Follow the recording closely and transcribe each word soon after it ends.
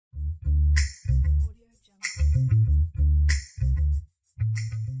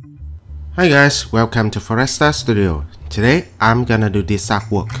Hi guys, welcome to Foresta Studio. Today I'm gonna do this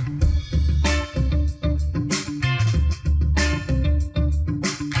artwork.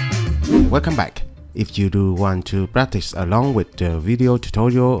 Welcome back. If you do want to practice along with the video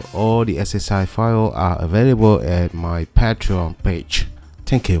tutorial, all the exercise files are available at my Patreon page.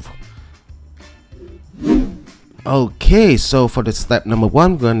 Thank you. Okay, so for the step number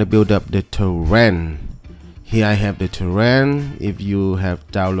 1, we're gonna build up the terrain. Here I have the terrain. If you have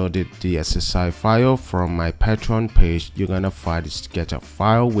downloaded the exercise file from my Patreon page, you're gonna find the Sketchup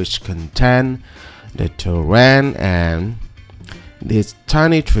file which contain the terrain, and this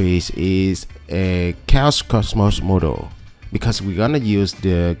tiny trees is a chaos cosmos model because we're gonna use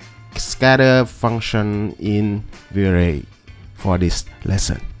the scatter function in Vray for this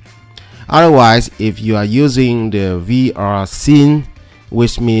lesson. Otherwise, if you are using the VR scene,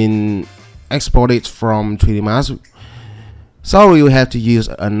 which means export it from 3D Max, so you have to use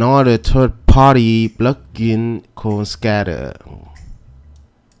another third-party plugin called Scatter.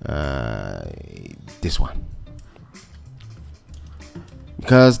 This one,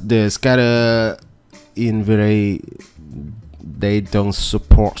 because the Scatter in Vray they don't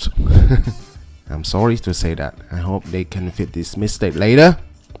support. I'm sorry to say that. I hope they can fix this mistake later.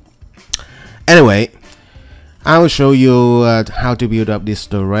 Anyway, I will show you how to build up this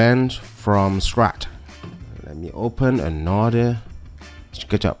terrain from scratch. Let me open another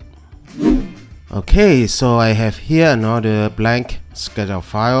SketchUp. Okay, so I have here another blank SketchUp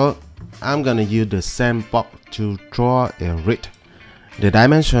file. I'm gonna use the same box to draw a grid. The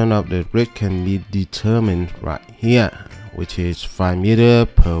dimension of the grid can be determined right here, which is 5 meters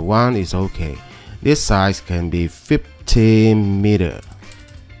per 1 is okay. This size can be 50 meters.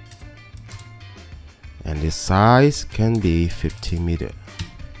 And this size can be 50 meters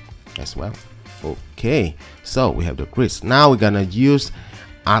as well. Okay, so we have the grids. Now we're gonna use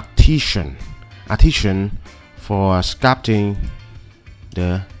artisan for sculpting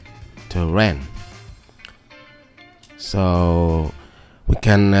the terrain. So we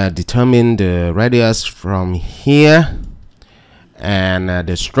can determine the radius from here, and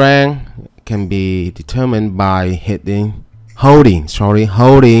the strength can be determined by holding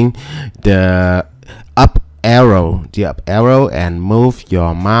the up arrow and move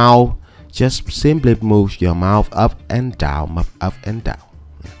your mouse. Just simply move your mouse up and down,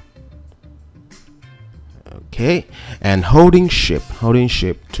 Okay, and holding shift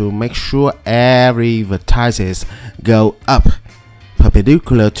to make sure every vertices go up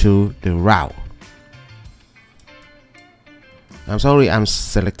perpendicular to the route. I'm sorry, I'm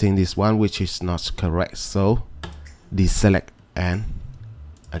selecting this one which is not correct, so deselect and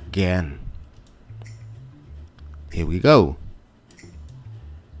again. Here we go.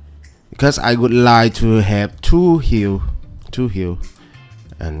 Because I would like to have two hills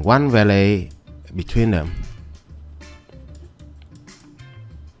and one valley between them.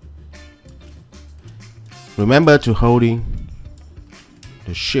 Remember to holding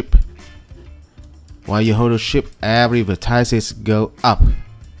the ship. While you hold the ship, every vertices go up,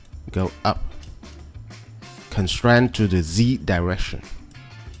 constrained to the Z direction.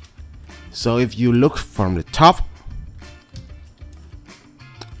 So if you look from the top,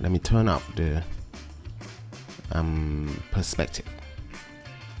 let me turn up the perspective.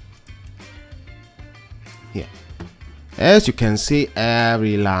 Here, as you can see,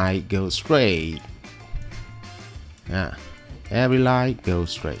 every line goes straight. Yeah, every line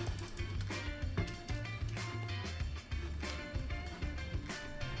goes straight.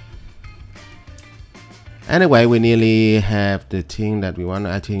 Anyway, we nearly have the thing that we want.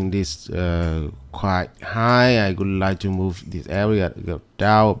 I think this quite high. I would like to move this area, go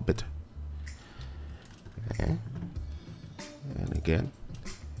down a bit. Okay. And again.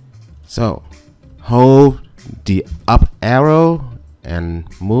 So hold the up arrow and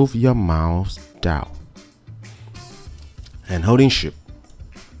move your mouse down. And holding shift.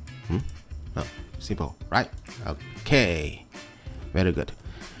 Oh, simple, right? Okay. Very good.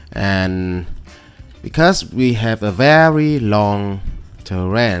 And because we have a very long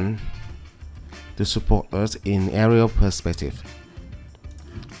terrain to support us in aerial perspective,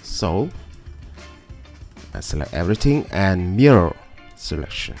 so I select everything and mirror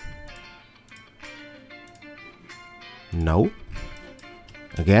selection. No.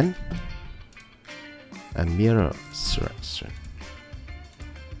 Again. And mirror selection.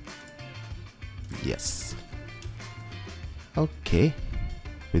 Yes. Okay.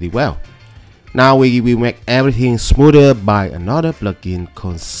 Really well. Now we will make everything smoother by another plugin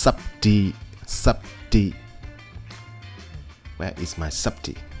called Sub-D. Where is my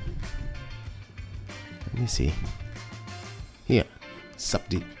Sub-D? Let me see. Here,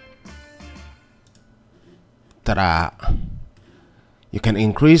 Sub-D. Ta-da! You can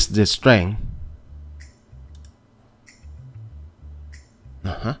increase the strength.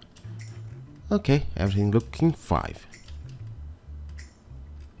 Okay, everything looking fine.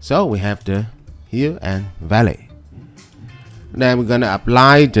 So we have the hill and valley. Then we're gonna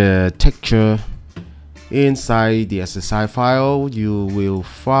apply the texture inside the exercise file. You will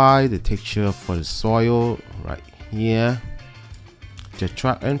find the texture for the soil right here. Just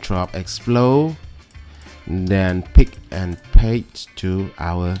drag and drop, explode, then pick and paste to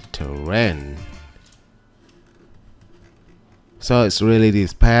our terrain. So it's really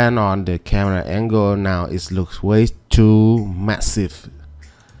depends on the camera angle. Now it looks way too massive,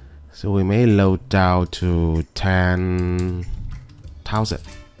 so we may load down to 10,000.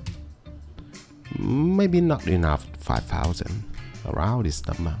 Maybe not enough, 5,000 around this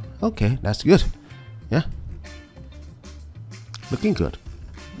number. Okay, that's good. Yeah, looking good.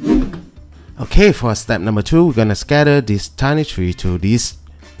 Okay, for step number 2, we're gonna scatter this tiny tree to this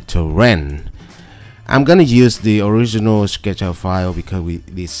terrain. I'm gonna use the original Sketchup file because we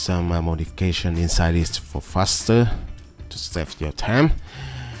did some modification inside it for faster to save your time.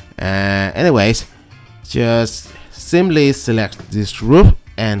 Anyways, just simply select this group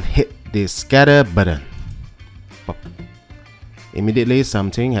and hit the scatter button. Pop. Immediately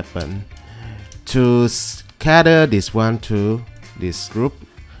something happened. To scatter this one to this group,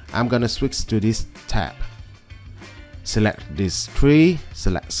 I'm gonna switch to this tab. Select this tree,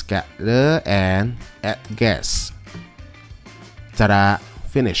 select scatter and add gas. Ta-da!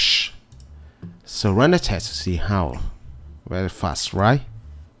 Finish. So run the test to see how. Very fast, right?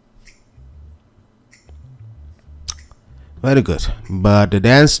 Very good. But the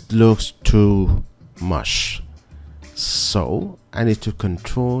dance looks too much. So I need to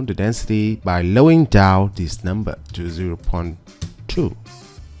control the density by lowering down this number to 0.2.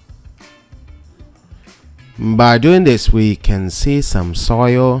 By doing this, we can see some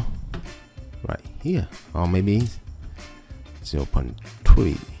soil right here, or maybe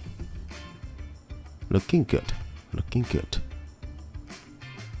 0.3. Looking good, looking good.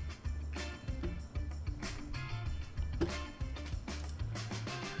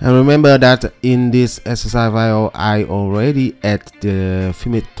 And remember that in this exercise file, I already add the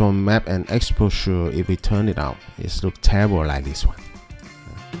Filmic tone map and exposure. If we turn it out, it looks terrible like this one.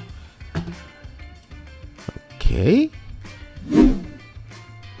 Okay.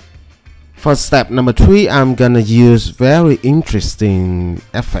 For step number 3, I'm gonna use very interesting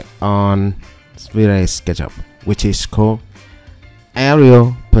effect on Vray Sketchup, which is called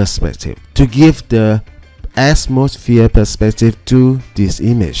aerial perspective, to give the atmosphere perspective to this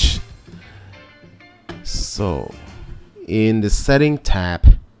image. So in the setting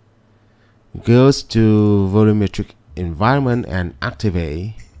tab, goes to volumetric environment and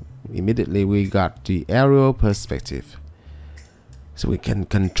activate. Immediately we got the aerial perspective, so we can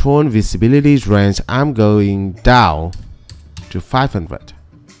control visibility range. I'm going down to 500.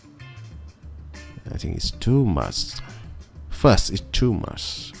 I think it's too much. First, it's too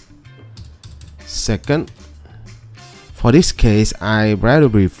much. Second, for this case, I rather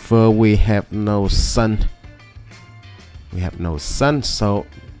prefer we have no sun. We have no sun, so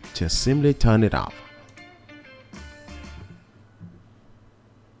just simply turn it off.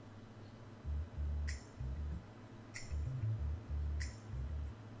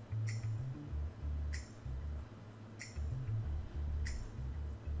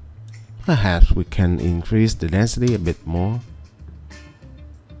 Perhaps we can increase the density a bit more.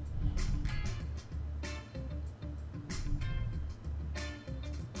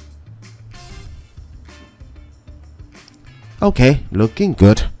 Okay, looking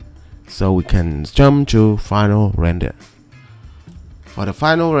good. So we can jump to final render. For the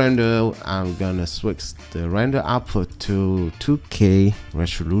final render, I'm gonna switch the render output to 2K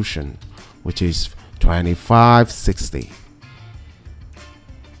resolution, which is 2560.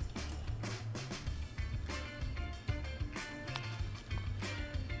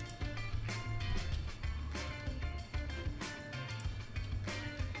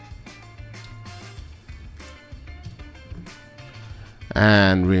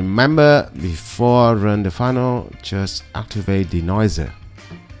 And remember, before run the final, just activate the noiser.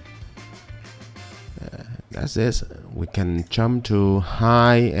 That's it. We can jump to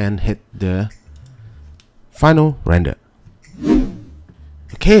high and hit the final render.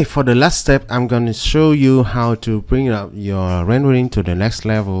 Okay, for the last step, I'm going to show you how to bring up your rendering to the next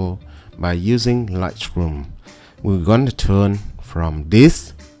level by using Lightroom. We're going to turn from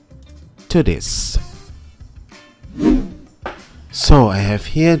this to this. So I have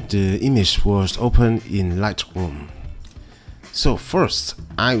here the image was open in Lightroom. So first,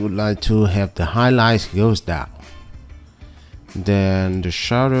 I would like to have the highlight goes down. Then the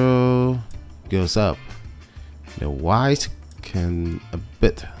shadow goes up. The white can a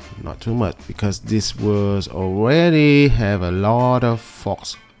bit, not too much, because this was already have a lot of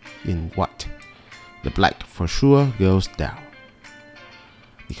fox in white. The black for sure goes down,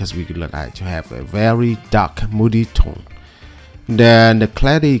 because we would like to have a very dark moody tone. Then the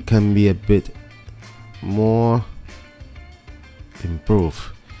clarity can be a bit more improved.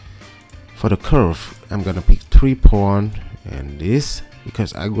 For the curve, I'm gonna pick 3 points and this,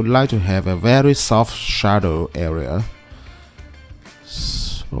 because I would like to have a very soft shadow area.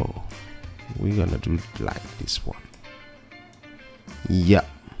 So we're gonna do like this one. Yeah,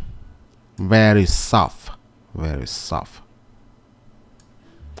 very soft, very soft.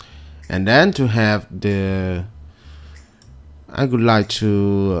 And then to have the, I would like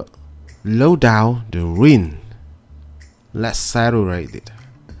to low down the ring. Let's saturate it.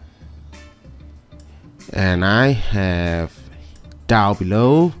 And I have down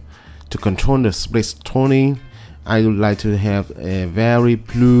below to control the split toning. I would like to have a very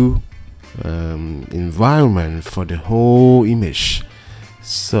blue environment for the whole image.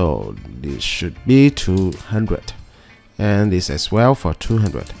 So this should be 200, and this as well for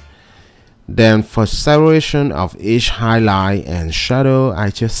 200. Then for separation of each highlight and shadow, I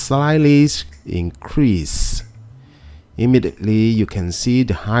just slightly increase. Immediately you can see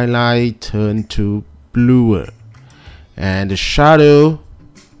the highlight turn to bluer and the shadow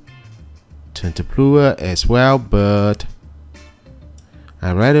turn to bluer as well, but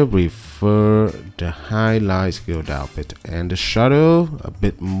I rather prefer the highlights go down a bit and the shadow a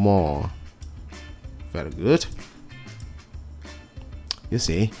bit more. Very good. You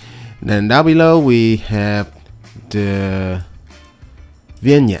see. Then down below we have the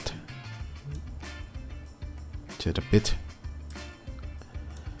vignette to the bit,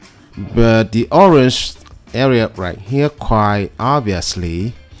 but the orange area right here quite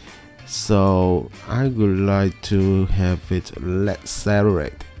obviously, so I would like to have it less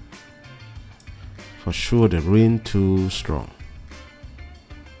saturate. For sure the green too strong.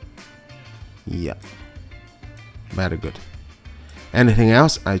 Yeah, very good. Anything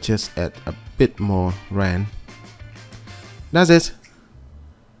else, I just add a bit more ran. That's it.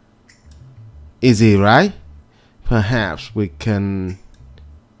 Easy, right? Perhaps we can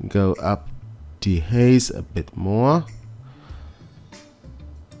go up the haze a bit more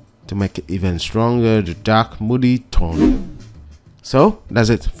to make it even stronger, the dark moody tone. So that's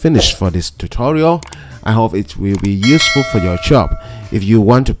it, finished for this tutorial. I hope it will be useful for your job. If you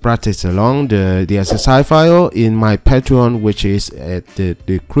want to practice along the exercise file in my Patreon, which is at the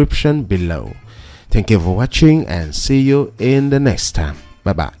description below. Thank you for watching and see you in the next time.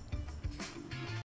 Bye bye.